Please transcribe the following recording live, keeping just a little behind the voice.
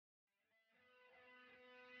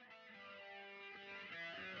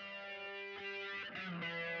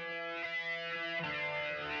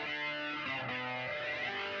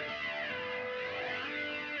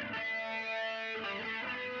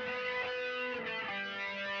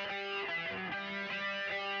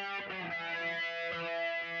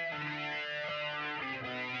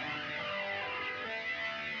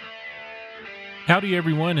Howdy,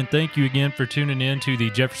 everyone, and thank you again for tuning in to the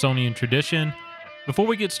Jeffersonian Tradition. Before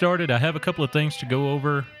we get started, I have a couple of things to go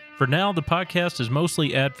over. For now, the podcast is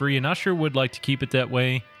mostly ad-free, and I sure would like to keep it that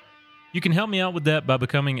way. You can help me out with that by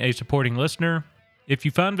becoming a supporting listener. If you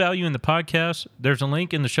find value in the podcast, there's a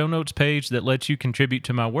link in the show notes page that lets you contribute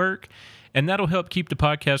to my work, and that'll help keep the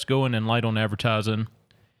podcast going and light on advertising.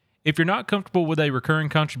 If you're not comfortable with a recurring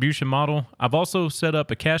contribution model, I've also set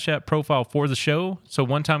up a Cash App profile for the show, so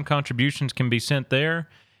one-time contributions can be sent there,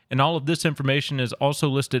 and all of this information is also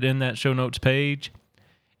listed in that show notes page.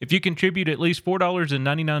 If you contribute at least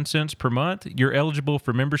 $4.99 per month, you're eligible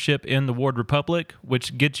for membership in the Ward Republic,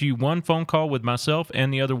 which gets you one phone call with myself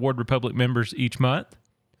and the other Ward Republic members each month.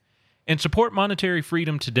 And support monetary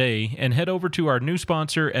freedom today, and head over to our new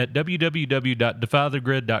sponsor at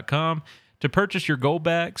www.defythegrid.com to purchase your gold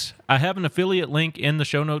backs. I have an affiliate link in the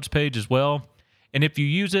show notes page as well. And if you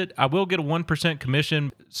use it, I will get a 1%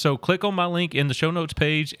 commission. So click on my link in the show notes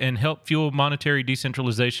page and help fuel monetary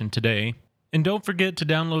decentralization today. And don't forget to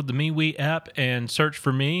download the MeWe app and search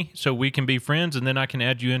for me so we can be friends, and then I can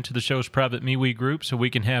add you into the show's private MeWe group so we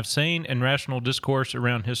can have sane and rational discourse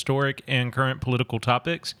around historic and current political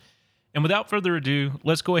topics. And without further ado,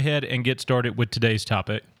 let's go ahead and get started with today's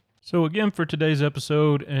topic. So again, for today's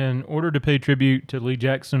episode, in order to pay tribute to Lee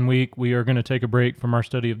Jackson Week, we are going to take a break from our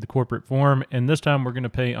study of the corporate form, and this time we're going to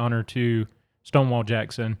pay honor to Stonewall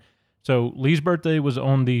Jackson. So Lee's birthday was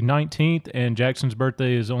on the 19th, and Jackson's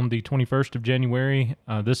birthday is on the 21st of January.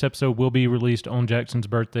 This episode will be released on Jackson's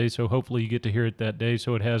birthday, so hopefully you get to hear it that day,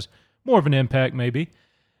 so it has more of an impact maybe.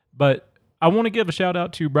 But I want to give a shout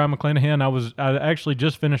out to Brian McClanahan. I actually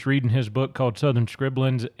just finished reading his book called Southern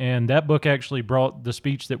Scribblings, and that book actually brought the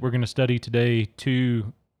speech that we're going to study today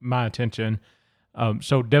to my attention.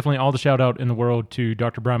 So definitely all the shout out in the world to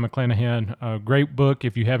Dr. Brian McClanahan. Great book.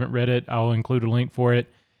 If you haven't read it, I'll include a link for it.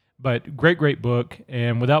 But great book.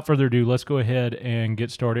 And without further ado, let's go ahead and get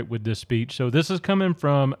started with this speech. So this is coming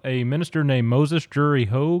from a minister named Moses Drury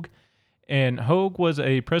Hogue, and Hogue was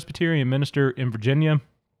a Presbyterian minister in Virginia.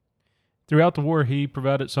 Throughout the war, he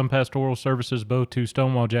provided some pastoral services both to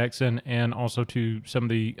Stonewall Jackson and also to some of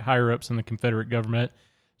the higher-ups in the Confederate government.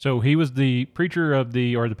 So he was the preacher of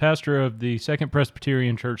the pastor of the Second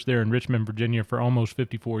Presbyterian Church there in Richmond, Virginia for almost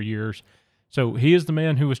 54 years. So he is the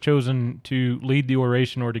man who was chosen to lead the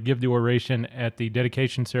oration or to give the oration at the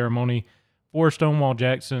dedication ceremony for Stonewall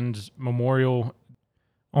Jackson's memorial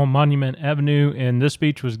on Monument Avenue, and this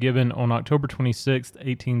speech was given on October 26th,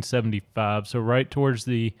 1875, so right towards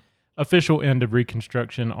the official end of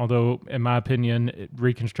Reconstruction, although, in my opinion,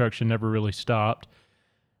 Reconstruction never really stopped.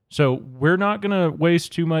 So we're not going to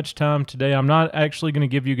waste too much time today. I'm not actually going to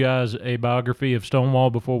give you guys a biography of Stonewall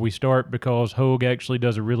before we start because Hogue actually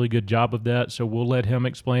does a really good job of that, so we'll let him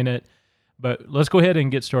explain it. But let's go ahead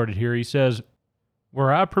and get started here. He says,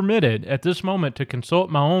 "Were I permitted at this moment to consult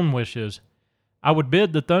my own wishes, I would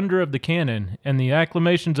bid the thunder of the cannon and the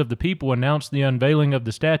acclamations of the people announce the unveiling of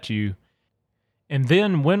the statue. And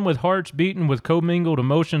then, when with hearts beaten with commingled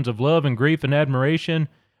emotions of love and grief and admiration,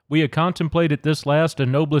 we had contemplated this last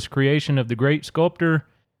and noblest creation of the great sculptor,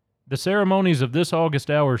 the ceremonies of this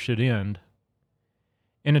august hour should end.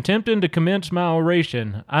 In attempting to commence my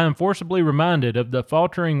oration, I am forcibly reminded of the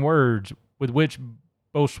faltering words with which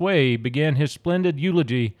Bossuet began his splendid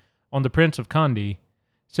eulogy on the Prince of Condé.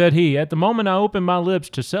 Said he, 'At the moment I open my lips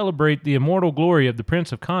to celebrate the immortal glory of the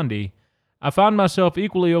Prince of Condé, I find myself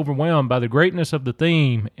equally overwhelmed by the greatness of the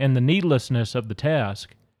theme and the needlessness of the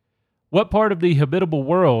task. What part of the habitable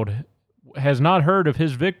world has not heard of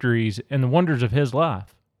his victories and the wonders of his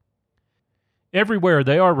life? Everywhere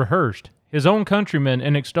they are rehearsed. His own countrymen,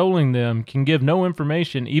 in extolling them, can give no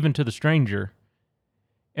information even to the stranger.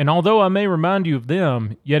 And although I may remind you of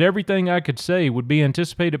them, yet everything I could say would be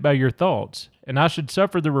anticipated by your thoughts, and I should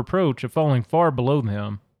suffer the reproach of falling far below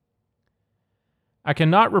them. I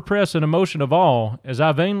cannot repress an emotion of awe as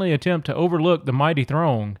I vainly attempt to overlook the mighty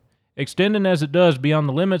throng, extending as it does beyond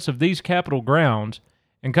the limits of these capitol grounds,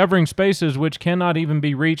 and covering spaces which cannot even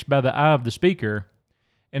be reached by the eye of the speaker."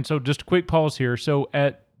 And so just a quick pause here. So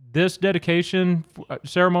at this dedication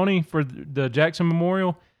ceremony for the Jackson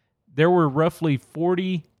Memorial, there were roughly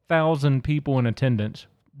 40,000 people in attendance.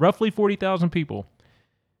 Roughly 40,000 people.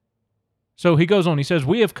 So he goes on, he says,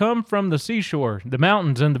 "We have come from the seashore, the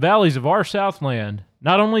mountains, and the valleys of our Southland,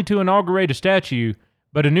 not only to inaugurate a statue,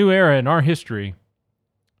 but a new era in our history.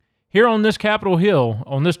 Here on this Capitol Hill,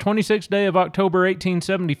 on this 26th day of October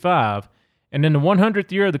 1875, and in the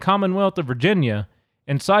 100th year of the Commonwealth of Virginia,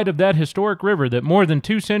 in sight of that historic river that more than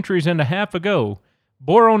 2 centuries and a half ago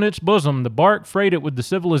bore on its bosom the bark freighted with the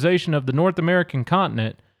civilization of the North American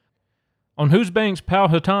continent, on whose banks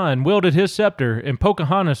Powhatan wielded his scepter and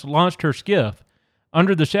Pocahontas launched her skiff,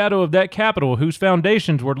 under the shadow of that capital whose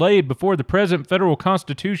foundations were laid before the present federal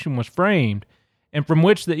Constitution was framed, and from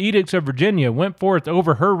which the edicts of Virginia went forth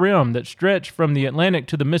over her realm that stretched from the Atlantic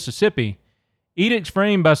to the Mississippi, edicts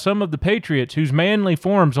framed by some of the patriots whose manly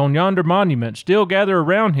forms on yonder monument still gather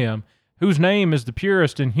around him, whose name is the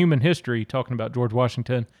purest in human history, talking about George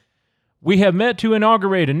Washington, we have met to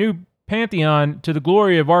inaugurate a new pantheon to the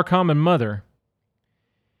glory of our common mother.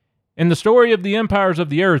 In the story of the empires of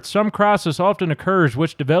the earth, some crisis often occurs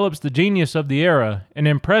which develops the genius of the era and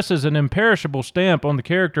impresses an imperishable stamp on the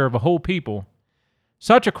character of a whole people.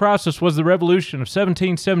 Such a crisis was the Revolution of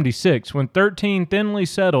 1776, when 13 thinly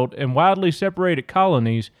settled and widely separated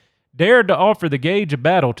colonies dared to offer the gauge of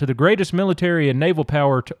battle to the greatest military and naval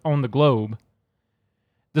power on the globe.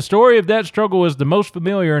 The story of that struggle is the most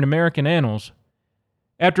familiar in American annals.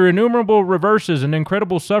 After innumerable reverses and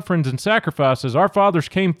incredible sufferings and sacrifices, our fathers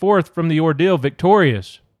came forth from the ordeal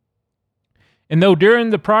victorious. And though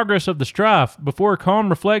during the progress of the strife, before calm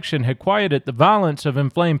reflection had quieted the violence of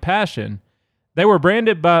inflamed passion, they were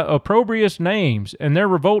branded by opprobrious names, and their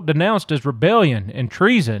revolt denounced as rebellion and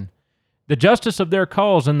treason, the justice of their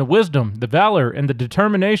cause and the wisdom, the valor, and the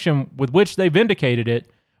determination with which they vindicated it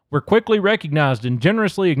were quickly recognized and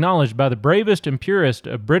generously acknowledged by the bravest and purest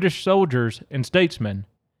of British soldiers and statesmen.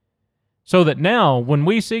 So that now, when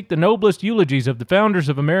we seek the noblest eulogies of the founders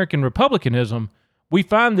of American republicanism, we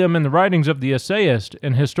find them in the writings of the essayists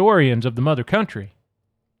and historians of the mother country.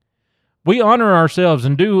 We honor ourselves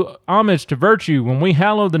and do homage to virtue when we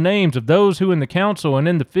hallow the names of those who in the council and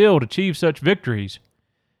in the field achieve such victories.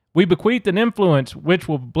 We bequeath an influence which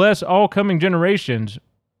will bless all coming generations,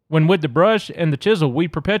 when with the brush and the chisel we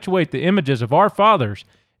perpetuate the images of our fathers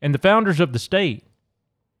and the founders of the state.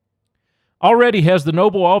 Already has the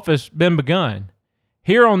noble office been begun.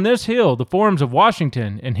 Here on this hill the forms of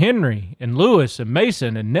Washington and Henry and Lewis and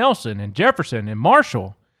Mason and Nelson and Jefferson and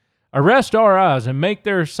Marshall arrest our eyes and make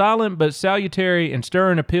their silent but salutary and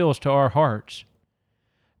stirring appeals to our hearts.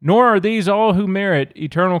 Nor are these all who merit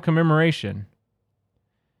eternal commemoration.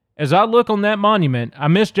 As I look on that monument, I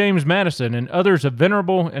miss James Madison and others of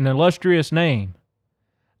venerable and illustrious name.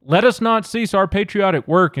 Let us not cease our patriotic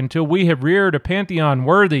work until we have reared a pantheon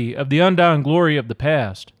worthy of the undying glory of the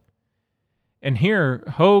past. And here,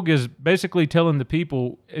 Hogue is basically telling the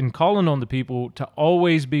people and calling on the people to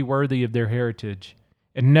always be worthy of their heritage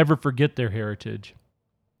and never forget their heritage.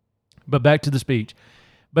 But back to the speech.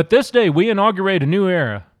 But this day we inaugurate a new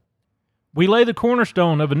era. We lay the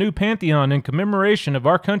cornerstone of a new pantheon in commemoration of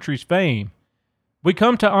our country's fame. We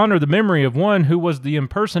come to honor the memory of one who was the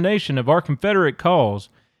impersonation of our Confederate cause,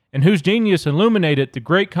 and whose genius illuminated the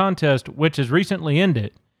great contest which has recently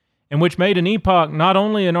ended, and which made an epoch not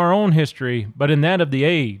only in our own history, but in that of the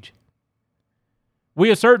age. We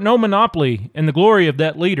assert no monopoly in the glory of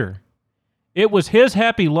that leader. It was his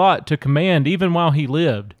happy lot to command, even while he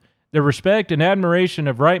lived, the respect and admiration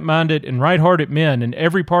of right-minded and right-hearted men in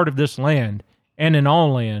every part of this land, and in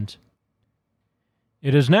all lands.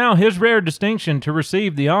 It is now his rare distinction to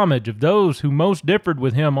receive the homage of those who most differed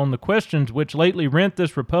with him on the questions which lately rent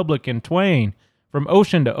this republic in twain from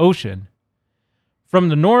ocean to ocean, from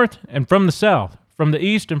the north and from the south, from the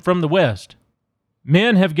east and from the west.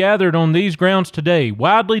 Men have gathered on these grounds today,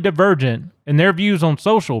 widely divergent in their views on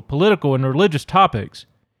social, political, and religious topics,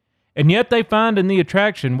 and yet they find in the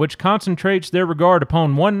attraction which concentrates their regard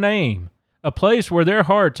upon one name, a place where their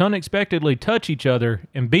hearts unexpectedly touch each other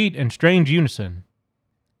and beat in strange unison.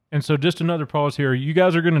 And so just another pause here. You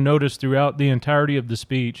guys are going to notice throughout the entirety of the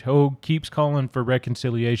speech, Hogue keeps calling for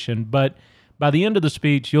reconciliation, but by the end of the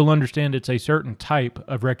speech, you'll understand it's a certain type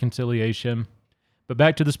of reconciliation. But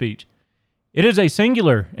back to the speech. It is a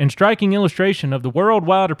singular and striking illustration of the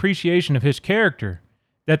worldwide appreciation of his character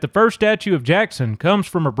that the first statue of Jackson comes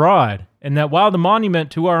from abroad, and that while the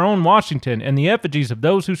monument to our own Washington and the effigies of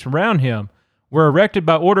those who surround him were erected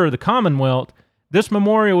by order of the Commonwealth, this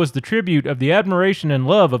memorial is the tribute of the admiration and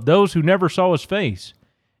love of those who never saw his face,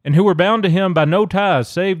 and who were bound to him by no ties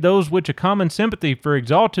save those which a common sympathy for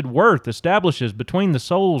exalted worth establishes between the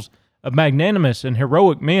souls of magnanimous and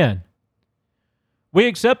heroic men. We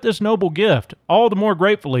accept this noble gift all the more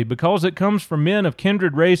gratefully because it comes from men of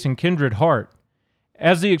kindred race and kindred heart,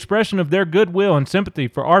 as the expression of their goodwill and sympathy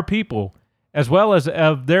for our people, as well as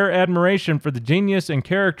of their admiration for the genius and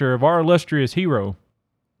character of our illustrious hero.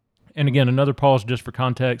 And again, another pause just for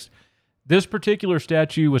context. This particular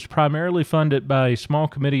statue was primarily funded by a small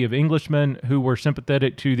committee of Englishmen who were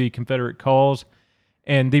sympathetic to the Confederate cause,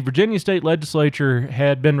 and the Virginia state legislature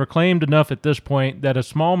had been reclaimed enough at this point that a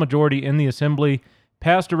small majority in the assembly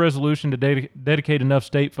passed a resolution to dedicate enough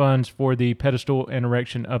state funds for the pedestal and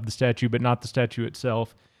erection of the statue, but not the statue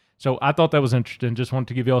itself. So I thought that was interesting. Just wanted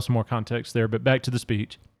to give you all some more context there, but back to the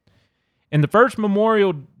speech. In the first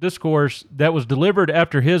memorial discourse that was delivered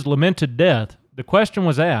after his lamented death, the question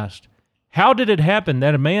was asked, how did it happen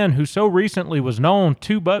that a man who so recently was known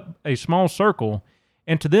to but a small circle,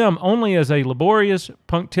 and to them only as a laborious,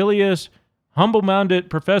 punctilious, humble-minded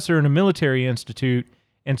professor in a military institute,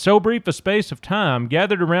 in so brief a space of time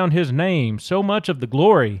gathered around his name so much of the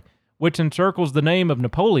glory which encircles the name of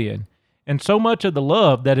Napoleon, and so much of the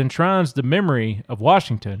love that enshrines the memory of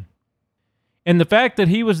Washington? And the fact that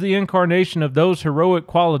he was the incarnation of those heroic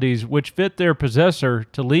qualities which fit their possessor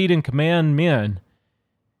to lead and command men,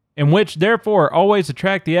 and which therefore always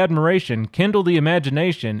attract the admiration, kindle the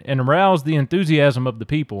imagination, and arouse the enthusiasm of the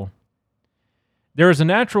people. There is a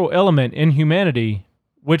natural element in humanity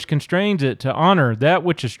which constrains it to honor that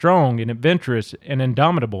which is strong and adventurous and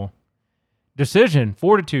indomitable. Decision,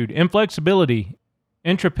 fortitude, inflexibility,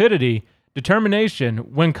 intrepidity, determination,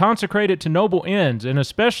 when consecrated to noble ends, and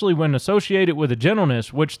especially when associated with a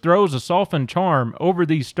gentleness which throws a softened charm over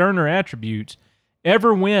these sterner attributes,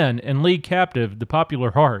 ever win and lead captive the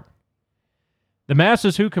popular heart. The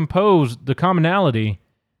masses who compose the commonalty,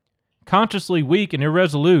 consciously weak and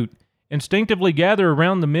irresolute, instinctively gather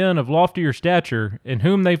around the men of loftier stature, in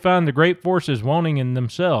whom they find the great forces wanting in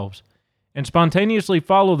themselves, and spontaneously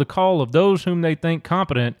follow the call of those whom they think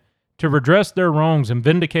competent to redress their wrongs and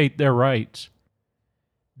vindicate their rights.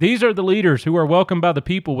 These are the leaders who are welcomed by the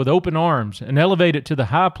people with open arms and elevated to the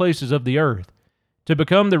high places of the earth, to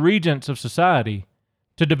become the regents of society,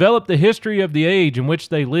 to develop the history of the age in which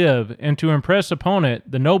they live, and to impress upon it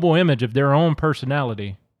the noble image of their own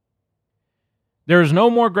personality. There is no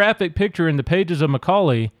more graphic picture in the pages of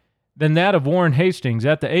Macaulay than that of Warren Hastings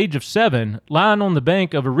at the age of 7, lying on the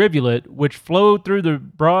bank of a rivulet which flowed through the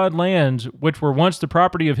broad lands which were once the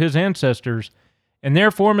property of his ancestors, and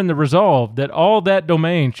there forming the resolve that all that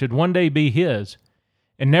domain should one day be his,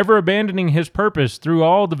 and never abandoning his purpose through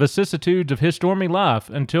all the vicissitudes of his stormy life,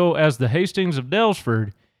 until, as the Hastings of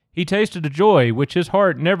Dalesford, he tasted a joy which his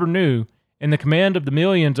heart never knew in the command of the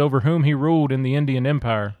millions over whom he ruled in the Indian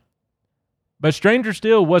Empire. But stranger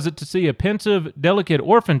still was it to see a pensive, delicate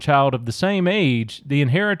orphan child of the same age, the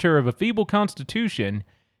inheritor of a feeble constitution,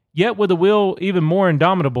 yet with a will even more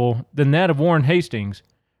indomitable than that of Warren Hastings,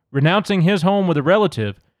 renouncing his home with a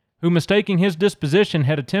relative, who, mistaking his disposition,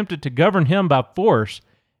 had attempted to govern him by force,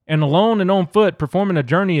 and alone and on foot performing a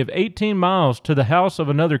journey of 18 miles to the house of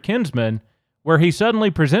another kinsman, where he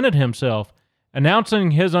suddenly presented himself,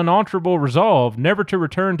 announcing his unalterable resolve never to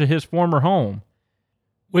return to his former home,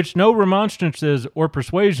 which no remonstrances or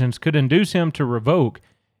persuasions could induce him to revoke,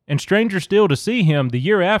 and stranger still to see him the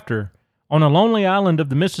year after, on a lonely island of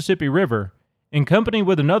the Mississippi River, in company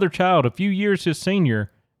with another child a few years his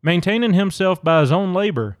senior, maintaining himself by his own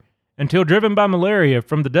labor, until driven by malaria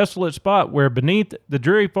from the desolate spot where, beneath the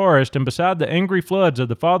dreary forest and beside the angry floods of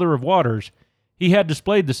the Father of Waters, he had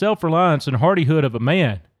displayed the self-reliance and hardihood of a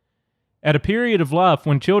man, at a period of life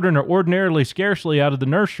when children are ordinarily scarcely out of the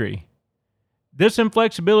nursery. This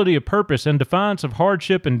inflexibility of purpose and defiance of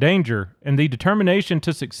hardship and danger, and the determination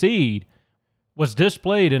to succeed, was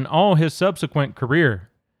displayed in all his subsequent career.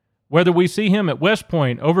 Whether we see him at West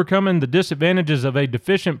Point overcoming the disadvantages of a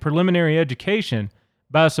deficient preliminary education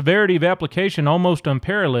by a severity of application almost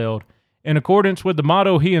unparalleled, in accordance with the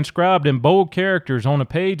motto he inscribed in bold characters on a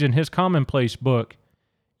page in his commonplace book,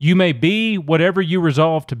 "You may be whatever you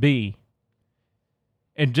resolve to be."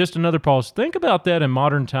 And just another pause. Think about that in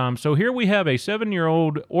modern times. So here we have a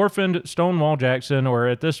 7-year-old orphaned Stonewall Jackson, or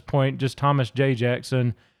at this point just Thomas J.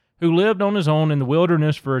 Jackson, who lived on his own in the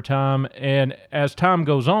wilderness for a time, and as time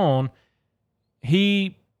goes on,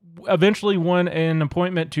 he eventually won an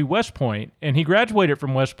appointment to West Point, and he graduated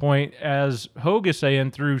from West Point, as Hogue is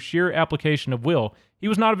saying, through sheer application of will. He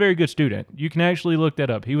was not a very good student. You can actually look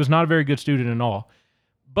that up. He was not a very good student at all.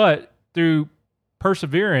 But through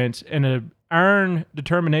perseverance and an iron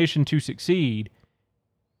determination to succeed,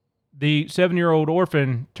 the 7-year-old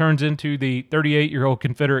orphan turns into the 38-year-old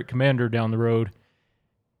Confederate commander down the road.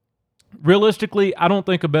 Realistically, I don't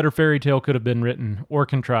think a better fairy tale could have been written or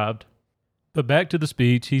contrived. But back to the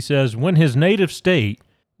speech, he says, when his native state,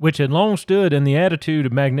 which had long stood in the attitude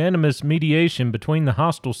of magnanimous mediation between the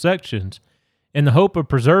hostile sections, in the hope of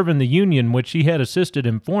preserving the union which he had assisted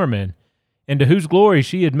in forming, and to whose glory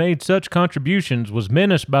she had made such contributions, was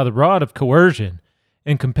menaced by the rod of coercion,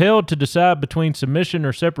 and compelled to decide between submission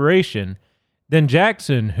or separation, then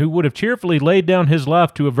Jackson, who would have cheerfully laid down his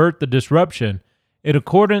life to avert the disruption, in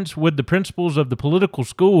accordance with the principles of the political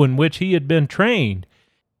school in which he had been trained,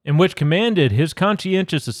 and which commanded his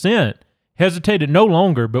conscientious assent, hesitated no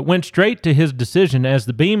longer, but went straight to his decision as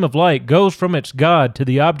the beam of light goes from its God to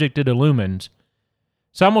the object it illumines.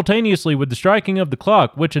 Simultaneously with the striking of the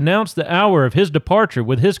clock, which announced the hour of his departure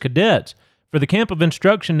with his cadets for the camp of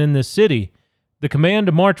instruction in this city, the command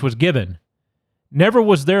to march was given. Never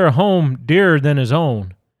was there a home dearer than his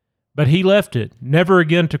own, but he left it, never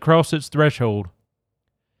again to cross its threshold.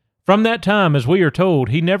 From that time, as we are told,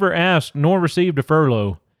 he never asked nor received a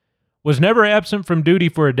furlough, was never absent from duty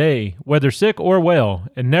for a day, whether sick or well,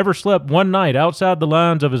 and never slept one night outside the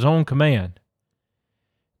lines of his own command.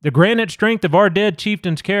 The granite strength of our dead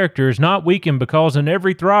chieftain's character is not weakened because in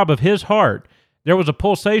every throb of his heart there was a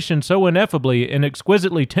pulsation so ineffably and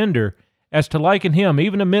exquisitely tender as to liken him,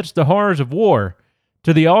 even amidst the horrors of war,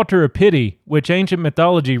 to the altar of pity which ancient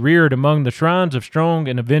mythology reared among the shrines of strong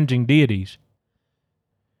and avenging deities.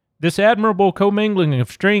 This admirable commingling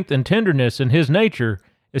of strength and tenderness in his nature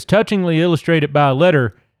is touchingly illustrated by a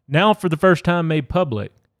letter now for the first time made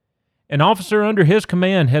public. An officer under his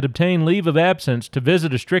command had obtained leave of absence to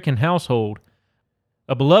visit a stricken household.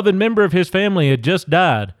 A beloved member of his family had just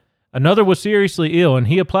died. Another was seriously ill, and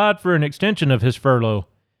he applied for an extension of his furlough.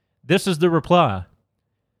 This is the reply.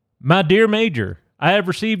 My dear Major, I have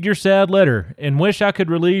received your sad letter, and wish I could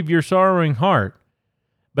relieve your sorrowing heart.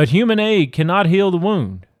 But human aid cannot heal the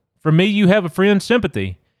wound. From me you have a friend's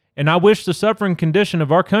sympathy, and I wish the suffering condition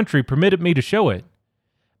of our country permitted me to show it.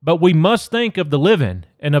 But we must think of the living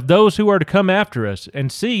and of those who are to come after us,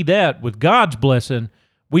 and see that, with God's blessing,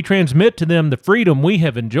 we transmit to them the freedom we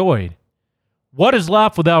have enjoyed. What is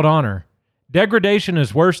life without honor? Degradation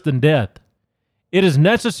is worse than death. It is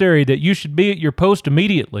necessary that you should be at your post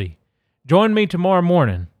immediately. Join me tomorrow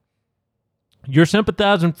morning. Your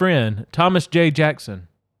sympathizing friend, Thomas J. Jackson.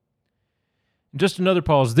 Just another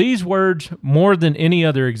pause. These words, more than any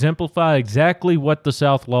other, exemplify exactly what the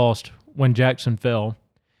South lost when Jackson fell.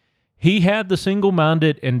 He had the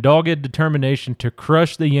single-minded and dogged determination to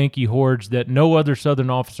crush the Yankee hordes that no other Southern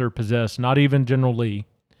officer possessed, not even General Lee.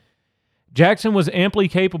 Jackson was amply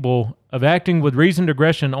capable of acting with reasoned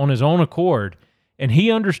aggression on his own accord, and he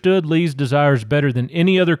understood Lee's desires better than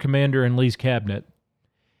any other commander in Lee's cabinet.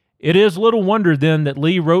 It is little wonder, then, that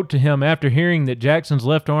Lee wrote to him after hearing that Jackson's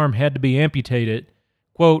left arm had to be amputated,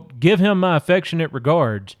 quote, "Give him my affectionate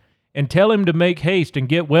regards, and tell him to make haste and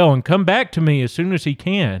get well and come back to me as soon as he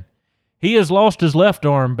can. He has lost his left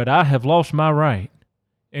arm, but I have lost my right."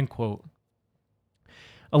 End quote.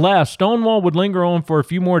 Alas, Stonewall would linger on for a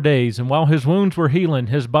few more days, and while his wounds were healing,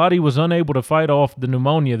 his body was unable to fight off the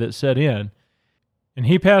pneumonia that set in, and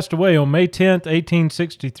he passed away on May 10th,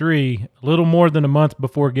 1863, a little more than a month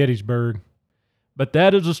before Gettysburg. But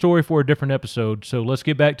that is a story for a different episode, so let's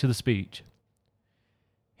get back to the speech.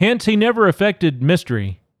 Hence, he never affected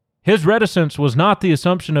mystery. His reticence was not the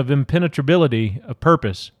assumption of impenetrability of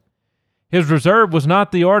purpose. His reserve was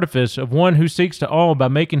not the artifice of one who seeks to awe by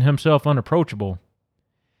making himself unapproachable.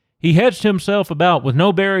 He hedged himself about with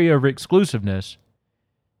no barrier of exclusiveness.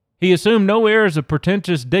 He assumed no airs of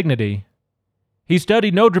pretentious dignity. He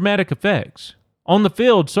studied no dramatic effects. On the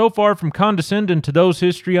field, so far from condescending to those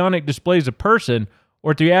histrionic displays of person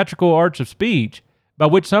or theatrical arts of speech by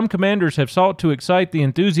which some commanders have sought to excite the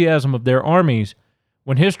enthusiasm of their armies,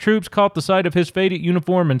 when his troops caught the sight of his faded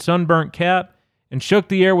uniform and sunburnt cap, and shook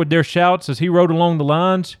the air with their shouts as he rode along the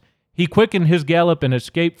lines, he quickened his gallop and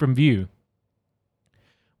escaped from view.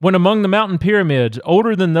 When among the mountain pyramids,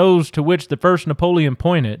 older than those to which the first Napoleon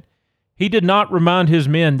pointed, he did not remind his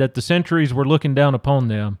men that the centuries were looking down upon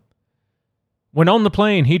them. When on the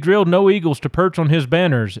plain, he drilled no eagles to perch on his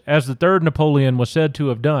banners, as the third Napoleon was said to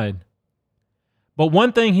have done. But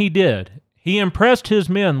one thing he did. He impressed his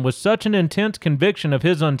men with such an intense conviction of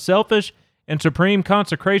his unselfish and supreme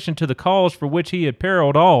consecration to the cause for which he had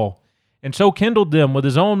periled all, and so kindled them with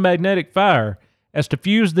his own magnetic fire as to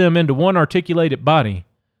fuse them into one articulated body,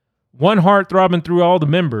 one heart throbbing through all the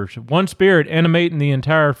members, one spirit animating the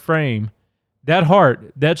entire frame, that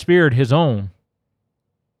heart, that spirit his own.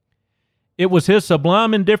 It was his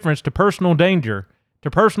sublime indifference to personal danger, to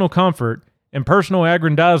personal comfort, and personal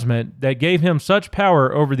aggrandizement that gave him such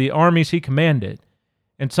power over the armies he commanded,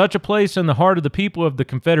 and such a place in the heart of the people of the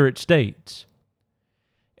Confederate States.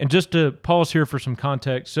 And just to pause here for some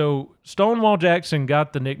context, so Stonewall Jackson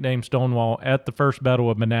got the nickname Stonewall at the First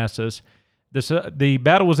Battle of Manassas. The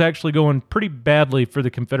battle was actually going pretty badly for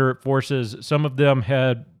the Confederate forces. Some of them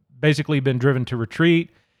had basically been driven to retreat.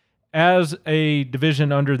 As a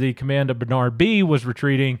division under the command of Bernard B. was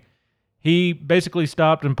retreating, he basically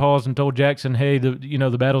stopped and paused and told Jackson, "Hey,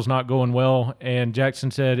 the battle's not going well." And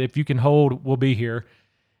Jackson said, "If you can hold, we'll be here."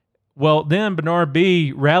 Well, then Bernard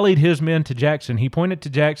B. rallied his men to Jackson. He pointed to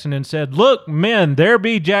Jackson and said, "Look, men, there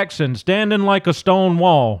be Jackson standing like a stone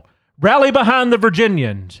wall. Rally behind the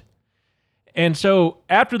Virginians." And so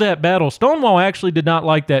after that battle, Stonewall actually did not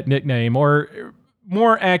like that nickname, or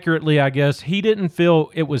more accurately, I guess, he didn't feel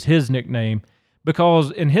it was his nickname,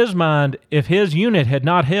 because in his mind, if his unit had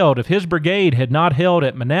not held, if his brigade had not held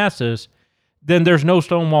at Manassas, then there's no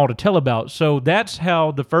Stonewall to tell about. So that's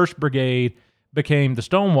how the 1st Brigade became the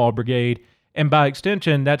Stonewall Brigade, and by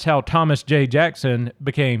extension, that's how Thomas J. Jackson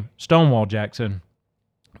became Stonewall Jackson.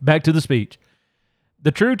 Back to the speech.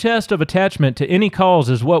 The true test of attachment to any cause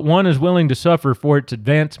is what one is willing to suffer for its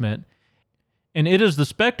advancement, and it is the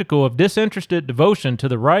spectacle of disinterested devotion to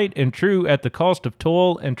the right and true at the cost of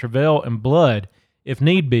toil and travail and blood, if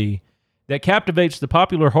need be, that captivates the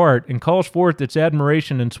popular heart and calls forth its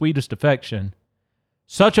admiration and sweetest affection.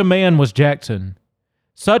 Such a man was Jackson.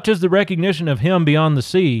 Such is the recognition of him beyond the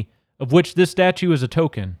sea, of which this statue is a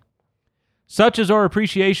token. Such is our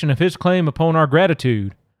appreciation of his claim upon our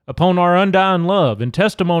gratitude, upon our undying love, and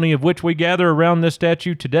testimony of which we gather around this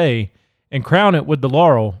statue today and crown it with the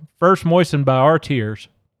laurel, first moistened by our tears.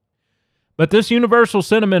 But this universal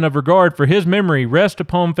sentiment of regard for his memory rests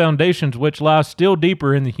upon foundations which lie still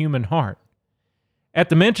deeper in the human heart. At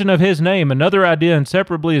the mention of his name, another idea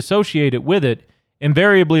inseparably associated with it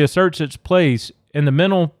invariably asserts its place in the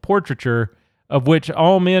mental portraiture of which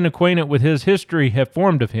all men acquainted with his history have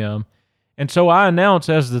formed of him, and so I announce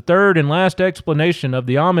as the third and last explanation of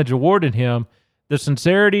the homage awarded him the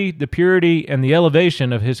sincerity, the purity, and the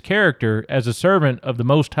elevation of his character as a servant of the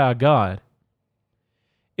Most High God.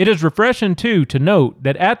 It is refreshing, too, to note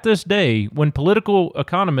that at this day, when political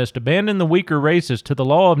economists abandon the weaker races to the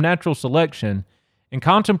law of natural selection and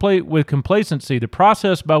contemplate with complacency the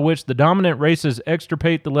process by which the dominant races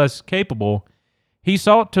extirpate the less capable, he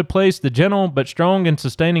sought to place the gentle but strong and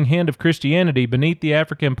sustaining hand of Christianity beneath the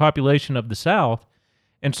African population of the South,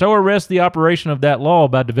 and so arrest the operation of that law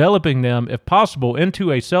by developing them, if possible,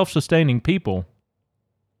 into a self-sustaining people.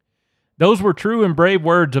 Those were true and brave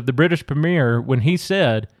words of the British Premier when he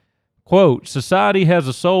said, quote, "Society has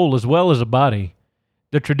a soul as well as a body.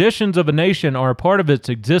 The traditions of a nation are a part of its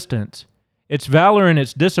existence, its valor and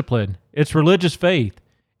its discipline, its religious faith,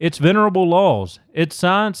 its venerable laws, its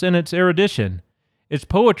science and its erudition, its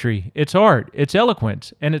poetry, its art, its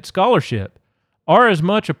eloquence, and its scholarship are as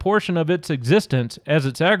much a portion of its existence as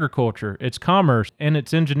its agriculture, its commerce, and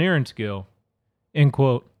its engineering skill." End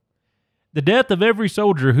quote. The death of every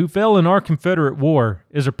soldier who fell in our Confederate war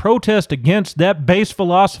is a protest against that base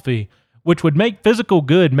philosophy which would make physical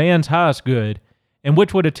good man's highest good, and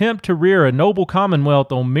which would attempt to rear a noble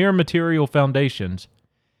commonwealth on mere material foundations.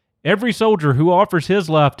 Every soldier who offers his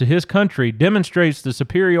life to his country demonstrates the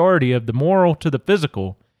superiority of the moral to the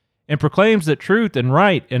physical, and proclaims that truth and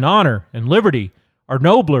right and honor and liberty are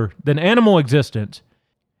nobler than animal existence,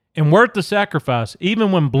 and worth the sacrifice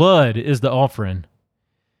even when blood is the offering.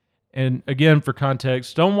 And again, for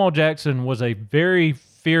context, Stonewall Jackson was a very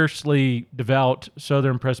fiercely devout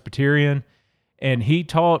Southern Presbyterian, and he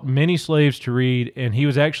taught many slaves to read, and he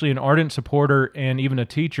was actually an ardent supporter and even a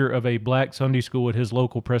teacher of a black Sunday school at his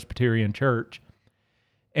local Presbyterian church.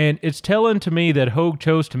 And it's telling to me that Hogue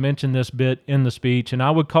chose to mention this bit in the speech, and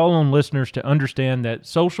I would call on listeners to understand that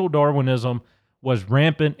social Darwinism was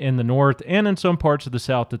rampant in the North and in some parts of the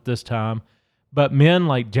South at this time, but men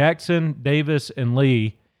like Jackson, Davis, and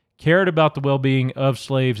Lee cared about the well-being of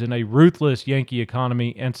slaves in a ruthless Yankee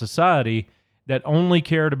economy and society that only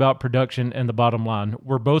cared about production and the bottom line.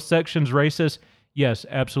 Were both sections racist? Yes,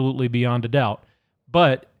 absolutely, beyond a doubt.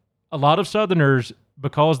 But a lot of Southerners,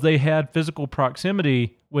 because they had physical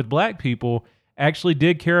proximity with black people, actually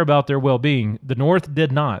did care about their well-being. The North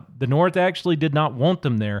did not. The North actually did not want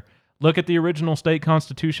them there. Look at the original state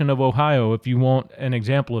constitution of Ohio if you want an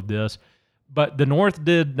example of this. But the North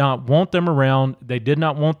did not want them around. They did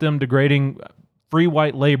not want them degrading free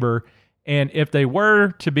white labor. And if they were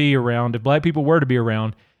to be around, if black people were to be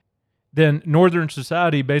around, then Northern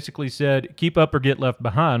society basically said, keep up or get left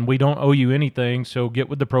behind. We don't owe you anything, so get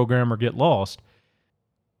with the program or get lost.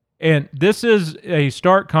 And this is a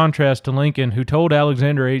stark contrast to Lincoln, who told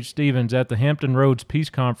Alexander H. Stephens at the Hampton Roads Peace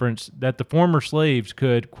Conference that the former slaves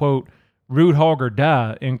could, quote, root hog or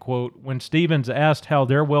die, end quote, when Stephens asked how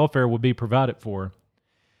their welfare would be provided for.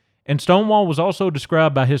 And Stonewall was also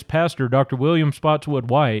described by his pastor, Dr. William Spotswood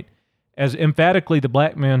White, as emphatically the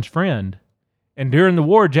black man's friend. And during the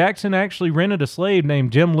war, Jackson actually rented a slave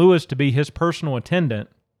named Jim Lewis to be his personal attendant.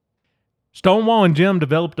 Stonewall and Jim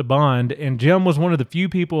developed a bond, and Jim was one of the few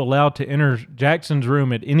people allowed to enter Jackson's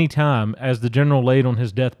room at any time as the general laid on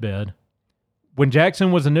his deathbed. When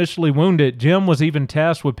Jackson was initially wounded, Jim was even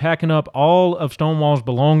tasked with packing up all of Stonewall's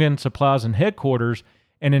belongings, supplies, and headquarters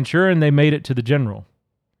and ensuring they made it to the general.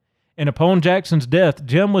 And upon Jackson's death,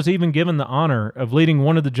 Jim was even given the honor of leading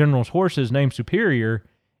one of the general's horses named Superior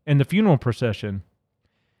in the funeral procession.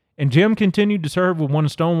 And Jim continued to serve with one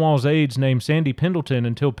of Stonewall's aides named Sandy Pendleton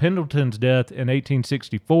until Pendleton's death in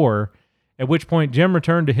 1864, at which point Jim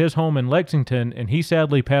returned to his home in Lexington, and he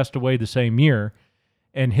sadly passed away the same year,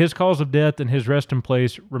 and his cause of death and his resting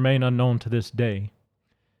place remain unknown to this day.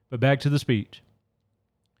 But back to the speech.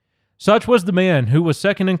 Such was the man who was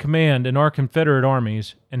second in command in our Confederate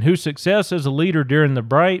armies, and whose success as a leader during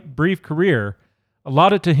the brief career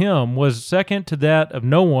allotted to him was second to that of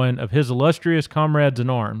no one of his illustrious comrades in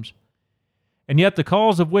arms. And yet the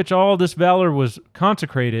cause of which all this valor was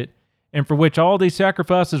consecrated, and for which all these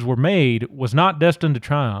sacrifices were made, was not destined to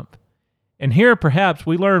triumph. And here perhaps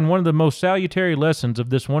we learn one of the most salutary lessons of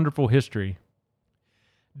this wonderful history.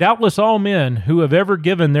 Doubtless all men who have ever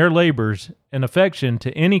given their labors and affection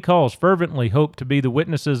to any cause fervently hope to be the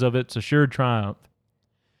witnesses of its assured triumph.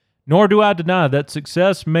 Nor do I deny that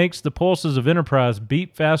success makes the pulses of enterprise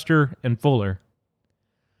beat faster and fuller.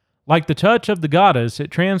 Like the touch of the goddess,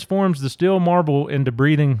 it transforms the still marble into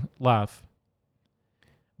breathing life.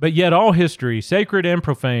 But yet all history, sacred and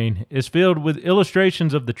profane, is filled with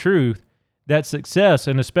illustrations of the truth that success,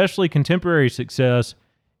 and especially contemporary success,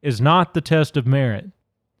 is not the test of merit.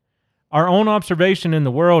 Our own observation in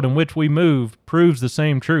the world in which we move proves the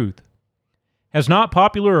same truth. Has not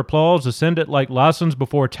popular applause ascended like license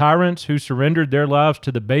before tyrants who surrendered their lives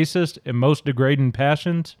to the basest and most degrading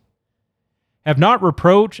passions? Have not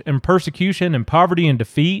reproach and persecution and poverty and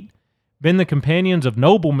defeat been the companions of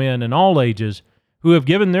noble men in all ages who have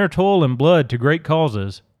given their toil and blood to great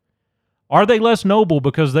causes? Are they less noble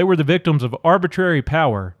because they were the victims of arbitrary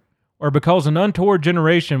power, or because an untoward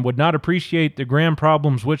generation would not appreciate the grand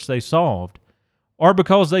problems which they solved, or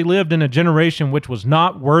because they lived in a generation which was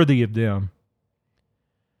not worthy of them?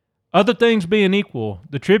 Other things being equal,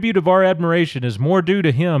 the tribute of our admiration is more due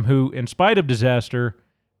to him who, in spite of disaster,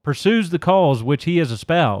 pursues the cause which he has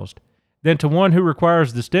espoused, than to one who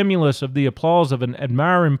requires the stimulus of the applause of an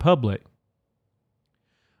admiring public.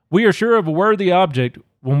 We are sure of a worthy object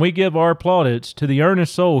when we give our plaudits to the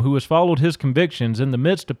earnest soul who has followed his convictions in the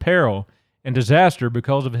midst of peril and disaster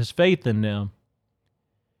because of his faith in them.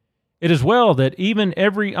 It is well that even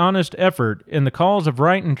every honest effort in the cause of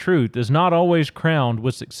right and truth is not always crowned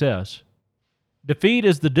with success. Defeat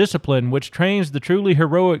is the discipline which trains the truly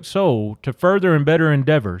heroic soul to further and better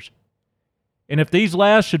endeavors. And if these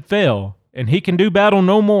last should fail, and he can do battle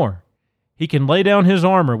no more, he can lay down his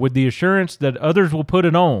armor with the assurance that others will put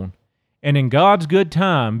it on, and in God's good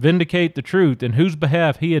time vindicate the truth in whose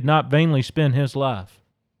behalf he had not vainly spent his life.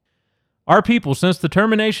 Our people, since the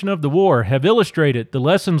termination of the war, have illustrated the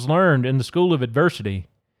lessons learned in the school of adversity.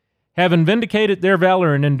 Having vindicated their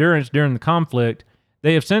valor and endurance during the conflict,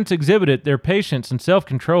 they have since exhibited their patience and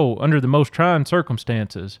self-control under the most trying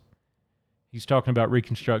circumstances. He's talking about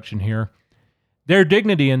Reconstruction here. Their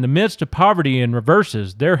dignity in the midst of poverty and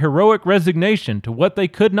reverses, their heroic resignation to what they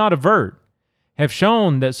could not avert, have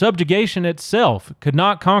shown that subjugation itself could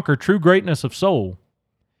not conquer true greatness of soul.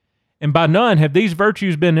 And by none have these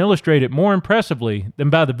virtues been illustrated more impressively than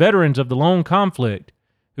by the veterans of the long conflict,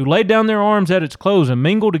 who laid down their arms at its close and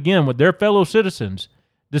mingled again with their fellow citizens,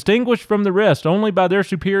 distinguished from the rest only by their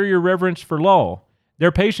superior reverence for law,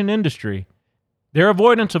 their patient industry, their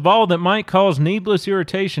avoidance of all that might cause needless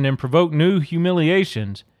irritation and provoke new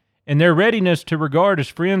humiliations, and their readiness to regard as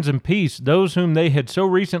friends in peace those whom they had so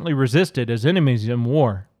recently resisted as enemies in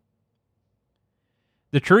war.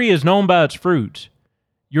 The tree is known by its fruits.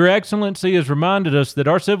 Your Excellency has reminded us that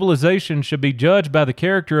our civilization should be judged by the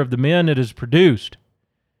character of the men it has produced.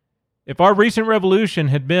 If our recent revolution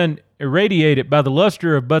had been irradiated by the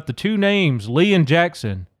luster of but the two names, Lee and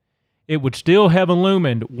Jackson, it would still have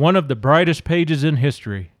illumined one of the brightest pages in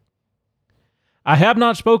history. I have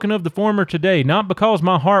not spoken of the former today, not because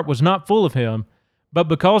my heart was not full of him, but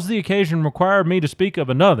because the occasion required me to speak of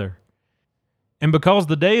another, and because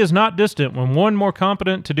the day is not distant when one more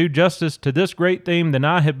competent to do justice to this great theme than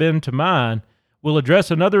I have been to mine will address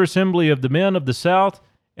another assembly of the men of the South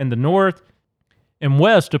and the North and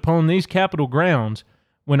West upon these capital grounds,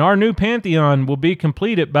 when our new Pantheon will be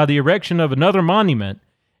completed by the erection of another monument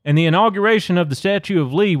and the inauguration of the statue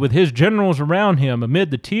of Lee with his generals around him amid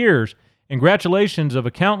the tears and gratulations of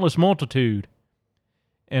a countless multitude.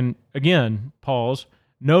 And again, pause.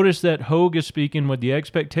 Notice that Hogue is speaking with the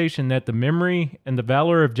expectation that the memory and the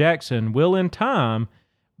valor of Jackson will in time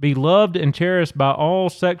be loved and cherished by all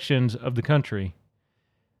sections of the country.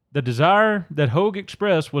 The desire that Hogue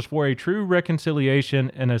expressed was for a true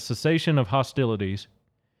reconciliation and a cessation of hostilities.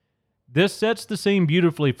 This sets the scene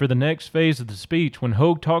beautifully for the next phase of the speech when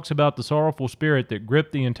Hogue talks about the sorrowful spirit that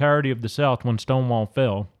gripped the entirety of the South when Stonewall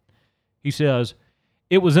fell. He says,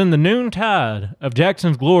 "It was in the noontide of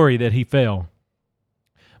Jackson's glory that he fell.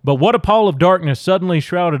 But what a pall of darkness suddenly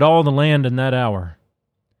shrouded all the land in that hour.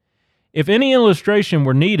 If any illustration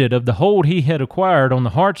were needed of the hold he had acquired on the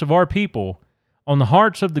hearts of our people, on the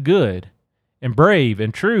hearts of the good and brave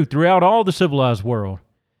and true throughout all the civilized world,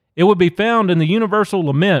 it would be found in the universal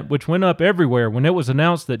lament which went up everywhere when it was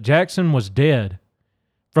announced that Jackson was dead.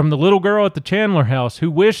 From the little girl at the Chandler house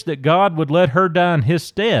who wished that God would let her die in his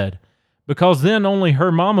stead, because then only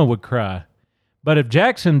her mama would cry. But if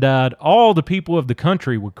Jackson died, all the people of the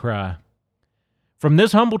country would cry. From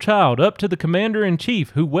this humble child up to the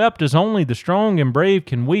commander-in-chief who wept as only the strong and brave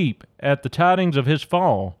can weep at the tidings of his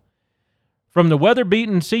fall. From the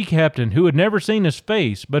weather-beaten sea captain who had never seen his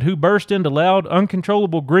face, but who burst into loud,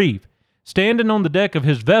 uncontrollable grief, standing on the deck of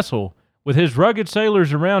his vessel, with his rugged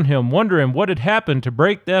sailors around him wondering what had happened to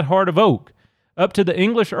break that heart of oak, up to the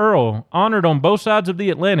English earl, honored on both sides of the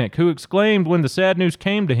Atlantic, who exclaimed when the sad news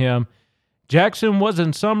came to him, Jackson was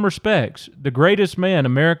in some respects the greatest man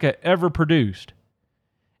America ever produced.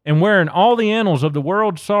 And where in all the annals of the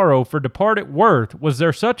world's sorrow for departed worth was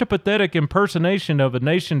there such a pathetic impersonation of a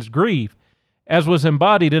nation's grief as was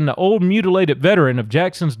embodied in the old mutilated veteran of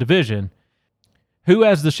Jackson's division, who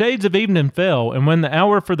as the shades of evening fell, and when the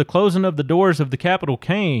hour for the closing of the doors of the Capitol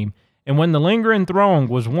came, and when the lingering throng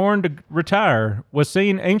was warned to retire, was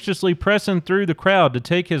seen anxiously pressing through the crowd to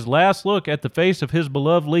take his last look at the face of his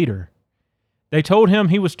beloved leader. They told him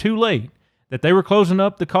he was too late, that they were closing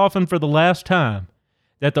up the coffin for the last time,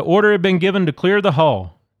 that the order had been given to clear the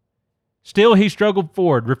hall. Still he struggled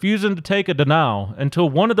forward, refusing to take a denial, until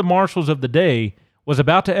one of the marshals of the day was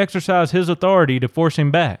about to exercise his authority to force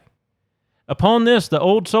him back. Upon this the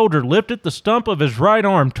old soldier lifted the stump of his right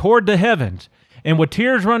arm toward the heavens, and with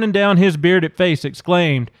tears running down his bearded face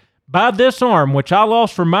exclaimed, "By this arm which I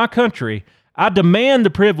lost for my country, I demand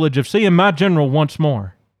the privilege of seeing my general once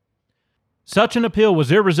more." Such an appeal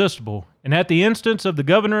was irresistible, and at the instance of the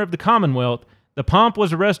governor of the Commonwealth, the pomp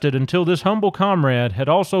was arrested until this humble comrade had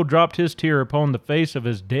also dropped his tear upon the face of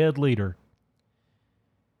his dead leader.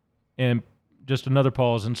 And just another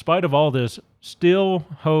pause. In spite of all this, still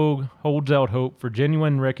Hogue holds out hope for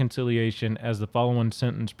genuine reconciliation as the following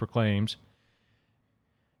sentence proclaims,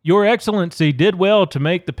 "Your Excellency did well to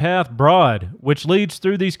make the path broad which leads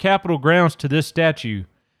through these Capitol grounds to this statue,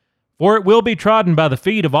 for it will be trodden by the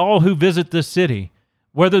feet of all who visit this city,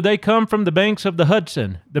 whether they come from the banks of the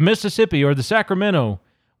Hudson, the Mississippi, or the Sacramento,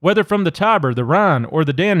 whether from the Tiber, the Rhine, or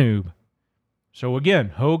the Danube." So again,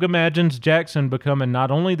 Hogue imagines Jackson becoming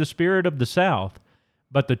not only the spirit of the South,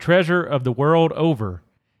 but the treasure of the world over,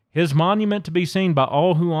 his monument to be seen by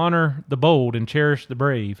all who honor the bold and cherish the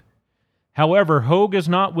brave. However, Hogue is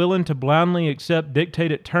not willing to blindly accept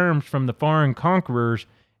dictated terms from the foreign conquerors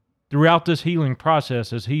throughout this healing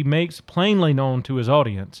process, as he makes plainly known to his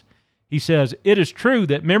audience. He says, "It is true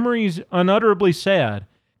that memories unutterably sad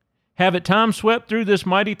have at times swept through this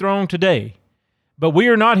mighty throng today, but we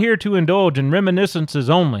are not here to indulge in reminiscences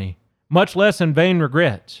only, much less in vain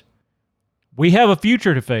regrets. We have a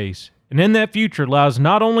future to face, and in that future lies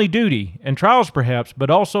not only duty and trials perhaps, but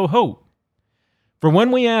also hope. For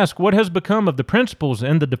when we ask what has become of the principles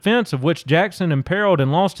in the defense of which Jackson imperiled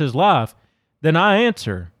and lost his life, then I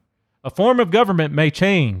answer, a form of government may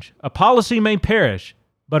change, a policy may perish,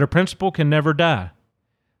 but a principle can never die.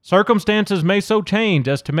 Circumstances may so change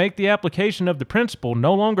as to make the application of the principle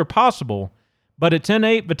no longer possible, but its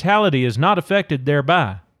innate vitality is not affected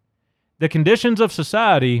thereby. The conditions of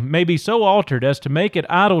society may be so altered as to make it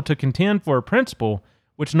idle to contend for a principle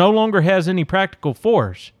which no longer has any practical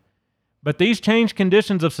force, but these changed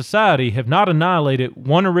conditions of society have not annihilated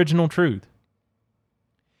one original truth.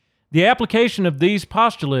 The application of these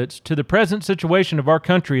postulates to the present situation of our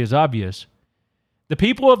country is obvious. The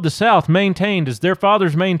people of the South maintained, as their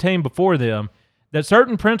fathers maintained before them, that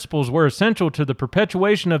certain principles were essential to the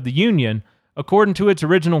perpetuation of the Union according to its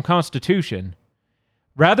original Constitution.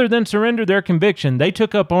 Rather than surrender their conviction, they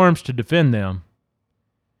took up arms to defend them.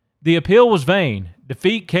 The appeal was vain.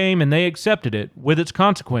 Defeat came and they accepted it, with its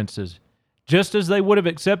consequences, just as they would have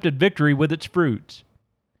accepted victory with its fruits.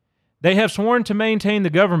 They have sworn to maintain the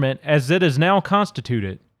government as it is now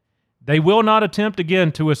constituted. They will not attempt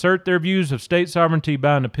again to assert their views of state sovereignty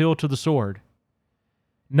by an appeal to the sword.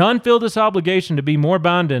 None feel this obligation to be more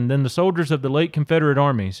binding than the soldiers of the late Confederate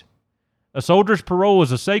armies. A soldier's parole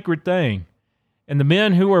is a sacred thing, and the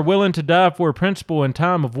men who are willing to die for a principle in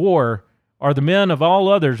time of war are the men of all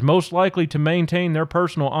others most likely to maintain their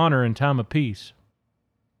personal honor in time of peace.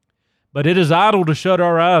 But it is idle to shut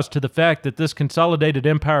our eyes to the fact that this consolidated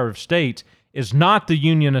empire of states is not the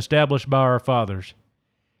union established by our fathers.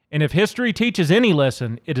 And if history teaches any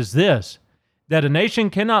lesson, it is this, that a nation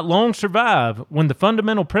cannot long survive when the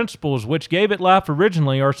fundamental principles which gave it life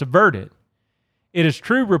originally are subverted. It is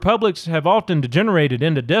true republics have often degenerated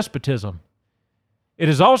into despotism. It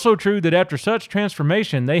is also true that after such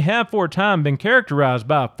transformation, they have for a time been characterized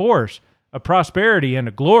by a force, a prosperity, and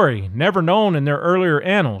a glory never known in their earlier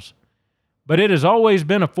annals. But it has always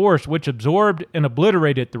been a force which absorbed and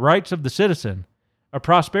obliterated the rights of the citizen, a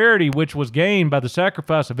prosperity which was gained by the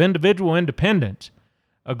sacrifice of individual independence,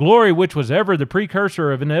 a glory which was ever the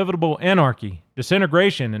precursor of inevitable anarchy,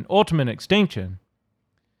 disintegration, and ultimate extinction.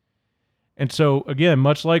 And so, again,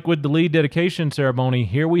 much like with the lead dedication ceremony,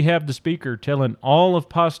 here we have the speaker telling all of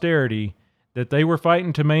posterity that they were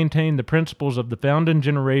fighting to maintain the principles of the founding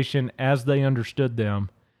generation as they understood them.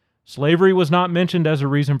 Slavery was not mentioned as a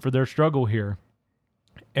reason for their struggle here.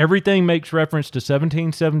 Everything makes reference to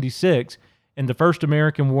 1776 and the First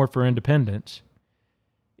American War for Independence.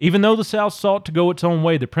 Even though the South sought to go its own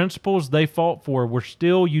way, the principles they fought for were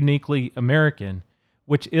still uniquely American,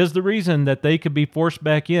 which is the reason that they could be forced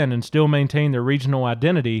back in and still maintain their regional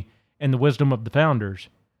identity and the wisdom of the founders.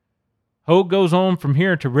 Hogue goes on from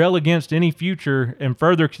here to rail against any future and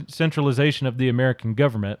further centralization of the American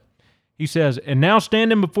government. He says, "And now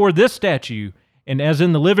standing before this statue, and as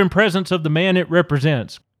in the living presence of the man it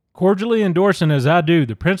represents, cordially endorsing as I do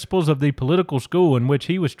the principles of the political school in which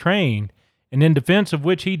he was trained and in defense of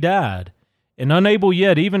which he died, and unable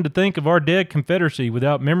yet even to think of our dead Confederacy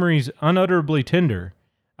without memories unutterably tender,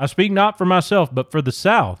 I speak not for myself but for the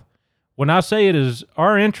South, when I say it is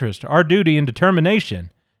our interest, our duty and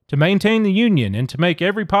determination to maintain the Union and to make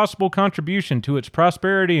every possible contribution to its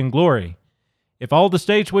prosperity and glory. If all the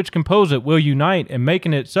states which compose it will unite in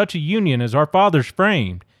making it such a union as our fathers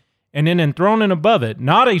framed, and in enthroning above it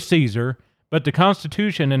not a Caesar, but the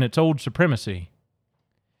Constitution in its old supremacy.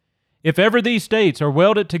 If ever these states are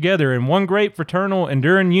welded together in one great fraternal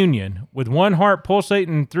enduring union, with one heart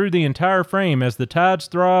pulsating through the entire frame as the tides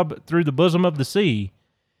throb through the bosom of the sea,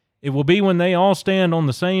 it will be when they all stand on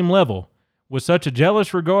the same level, with such a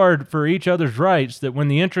jealous regard for each other's rights that when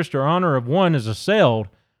the interest or honor of one is assailed,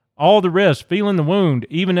 all the rest, feeling the wound,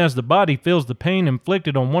 even as the body feels the pain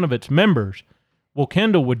inflicted on one of its members, will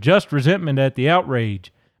kindle with just resentment at the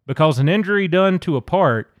outrage, because an injury done to a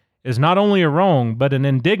part is not only a wrong, but an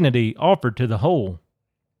indignity offered to the whole.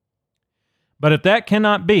 But if that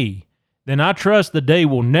cannot be, then I trust the day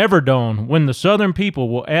will never dawn when the Southern people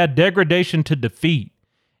will add degradation to defeat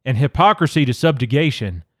and hypocrisy to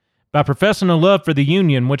subjugation, by professing a love for the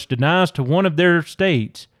Union which denies to one of their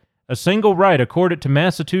states a single right accorded to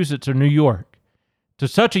Massachusetts or New York. To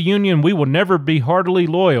such a union we will never be heartily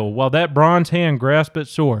loyal while that bronze hand grasps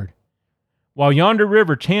its sword. While yonder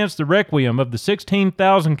river chants the requiem of the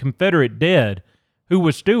 16,000 Confederate dead, who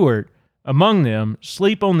with Stuart, among them,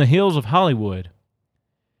 sleep on the hills of Hollywood."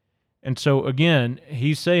 And so, again,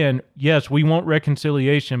 he's saying, yes, we want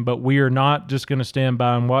reconciliation, but we are not just going to stand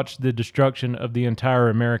by and watch the destruction of the entire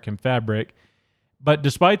American fabric. But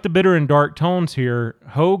despite the bitter and dark tones here,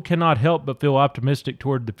 Hogue cannot help but feel optimistic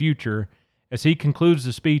toward the future as he concludes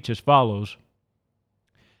the speech as follows.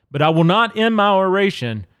 "But I will not end my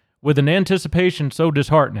oration with an anticipation so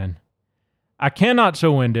disheartening. I cannot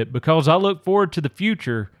so end it because I look forward to the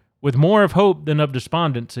future with more of hope than of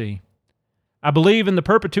despondency. I believe in the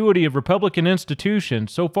perpetuity of Republican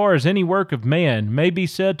institutions so far as any work of man may be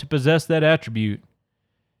said to possess that attribute.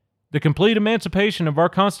 The complete emancipation of our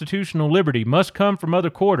constitutional liberty must come from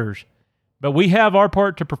other quarters, but we have our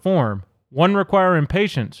part to perform, one requiring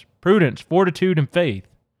patience, prudence, fortitude, and faith.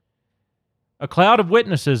 A cloud of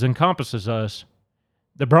witnesses encompasses us.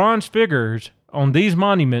 The bronze figures on these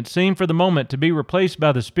monuments seem for the moment to be replaced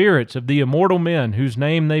by the spirits of the immortal men whose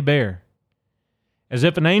name they bear. As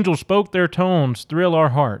if an angel spoke, their tones thrill our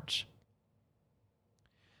hearts.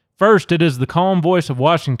 First, it is the calm voice of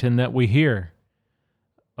Washington that we hear.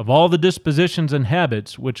 Of all the dispositions and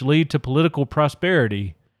habits which lead to political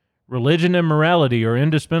prosperity, religion and morality are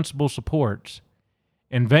indispensable supports.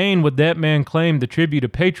 In vain would that man claim the tribute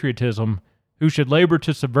of patriotism who should labor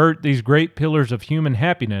to subvert these great pillars of human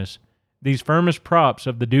happiness, these firmest props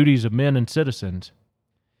of the duties of men and citizens.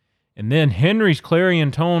 And then Henry's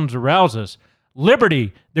clarion tones arouse us.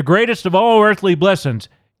 Liberty, the greatest of all earthly blessings.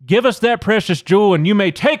 Give us that precious jewel and you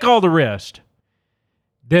may take all the rest.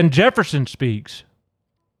 Then Jefferson speaks.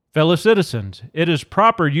 Fellow citizens, it is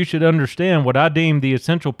proper you should understand what I deem the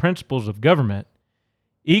essential principles of government.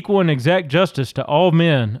 Equal and exact justice to all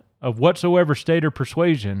men of whatsoever state or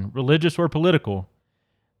persuasion, religious or political,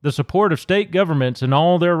 the support of state governments in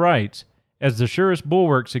all their rights as the surest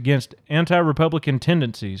bulwarks against anti-republican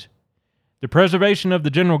tendencies, the preservation of the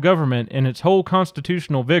general government in its whole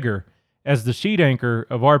constitutional vigor as the sheet anchor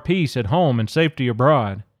of our peace at home and safety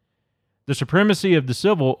abroad, the supremacy of the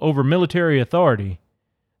civil over military authority,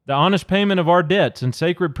 the honest payment of our debts and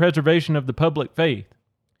sacred preservation of the public faith.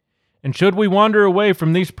 And should we wander away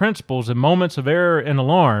from these principles in moments of error and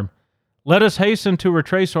alarm, let us hasten to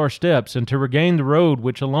retrace our steps and to regain the road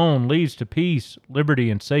which alone leads to peace, liberty,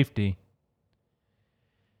 and safety.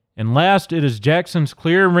 And last, it is Jackson's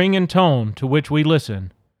clear ringing tone to which we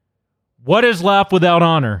listen. What is life without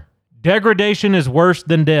honor? Degradation is worse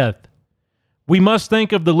than death. We must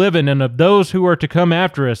think of the living and of those who are to come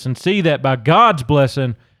after us and see that by God's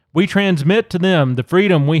blessing, we transmit to them the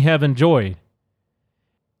freedom we have enjoyed.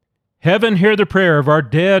 Heaven hear the prayer of our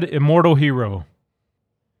dead immortal hero.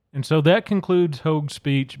 And so that concludes Hoag's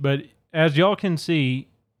speech, but as y'all can see,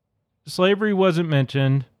 slavery wasn't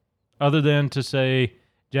mentioned other than to say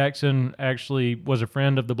Jackson actually was a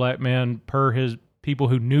friend of the black man per his people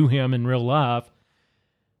who knew him in real life.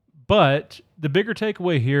 But the bigger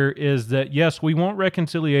takeaway here is that, yes, we want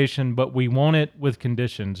reconciliation, but we want it with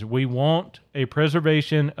conditions. We want a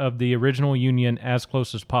preservation of the original Union as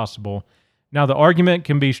close as possible. Now, the argument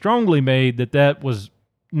can be strongly made that that was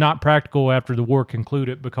not practical after the war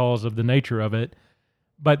concluded because of the nature of it,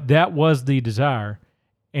 but that was the desire.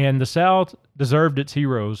 And the South deserved its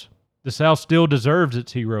heroes. The South still deserves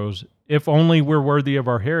its heroes, if only we're worthy of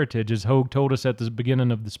our heritage, as Hoag told us at the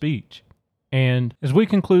beginning of the speech. And as we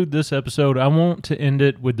conclude this episode, I want to end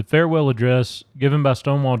it with the farewell address given by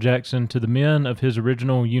Stonewall Jackson to the men of his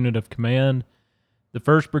original unit of command, the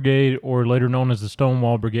 1st Brigade, or later known as the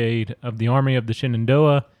Stonewall Brigade, of the Army of the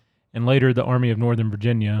Shenandoah, and later the Army of Northern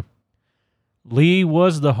Virginia. Lee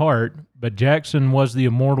was the heart, but Jackson was the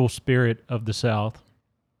immortal spirit of the South.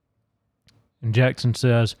 And Jackson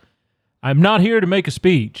says, "I'm not here to make a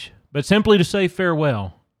speech, but simply to say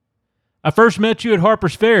farewell. I first met you at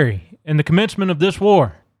Harper's Ferry in the commencement of this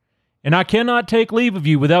war, and I cannot take leave of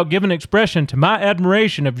you without giving expression to my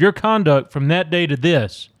admiration of your conduct from that day to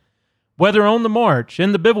this, whether on the march,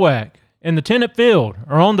 in the bivouac, in the tented field,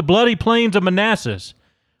 or on the bloody plains of Manassas,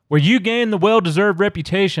 where you gained the well-deserved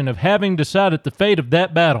reputation of having decided the fate of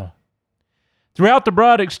that battle. Throughout the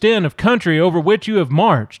broad extent of country over which you have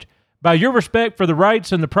marched, by your respect for the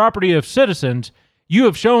rights and the property of citizens, you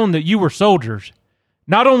have shown that you were soldiers,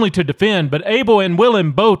 not only to defend, but able and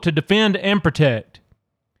willing both to defend and protect.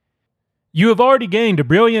 You have already gained a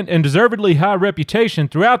brilliant and deservedly high reputation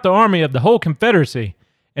throughout the army of the whole Confederacy,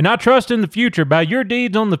 and I trust in the future by your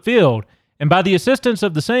deeds on the field, and by the assistance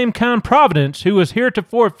of the same kind Providence who has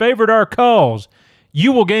heretofore favored our cause,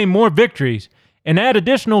 you will gain more victories and add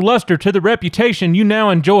additional luster to the reputation you now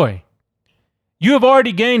enjoy. You have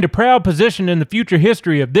already gained a proud position in the future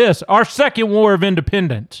history of this, our second war of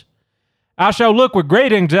independence. I shall look with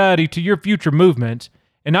great anxiety to your future movements,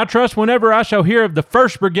 and I trust whenever I shall hear of the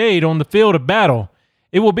 1st Brigade on the field of battle,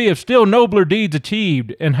 it will be of still nobler deeds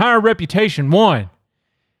achieved and higher reputation won.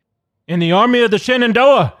 In the Army of the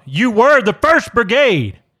Shenandoah, you were the 1st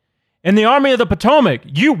Brigade. In the Army of the Potomac,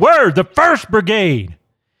 you were the 1st Brigade.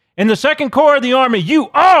 In the 2nd Corps of the Army, you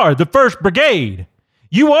are the 1st Brigade.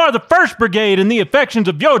 You are the 1st Brigade in the affections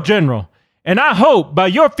of your general, and I hope by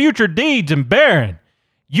your future deeds and bearing,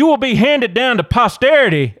 you will be handed down to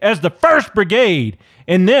posterity as the 1st Brigade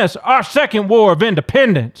in this, our second war of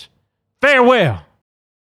independence. Farewell."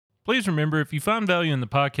 Please remember, if you find value in the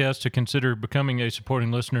podcast, to consider becoming a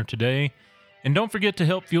supporting listener today. And don't forget to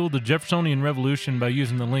help fuel the Jeffersonian Revolution by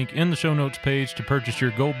using the link in the show notes page to purchase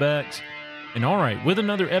your gold backs. And all right, with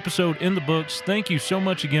another episode in the books, thank you so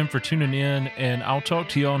much again for tuning in, and I'll talk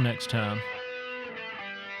to y'all next time.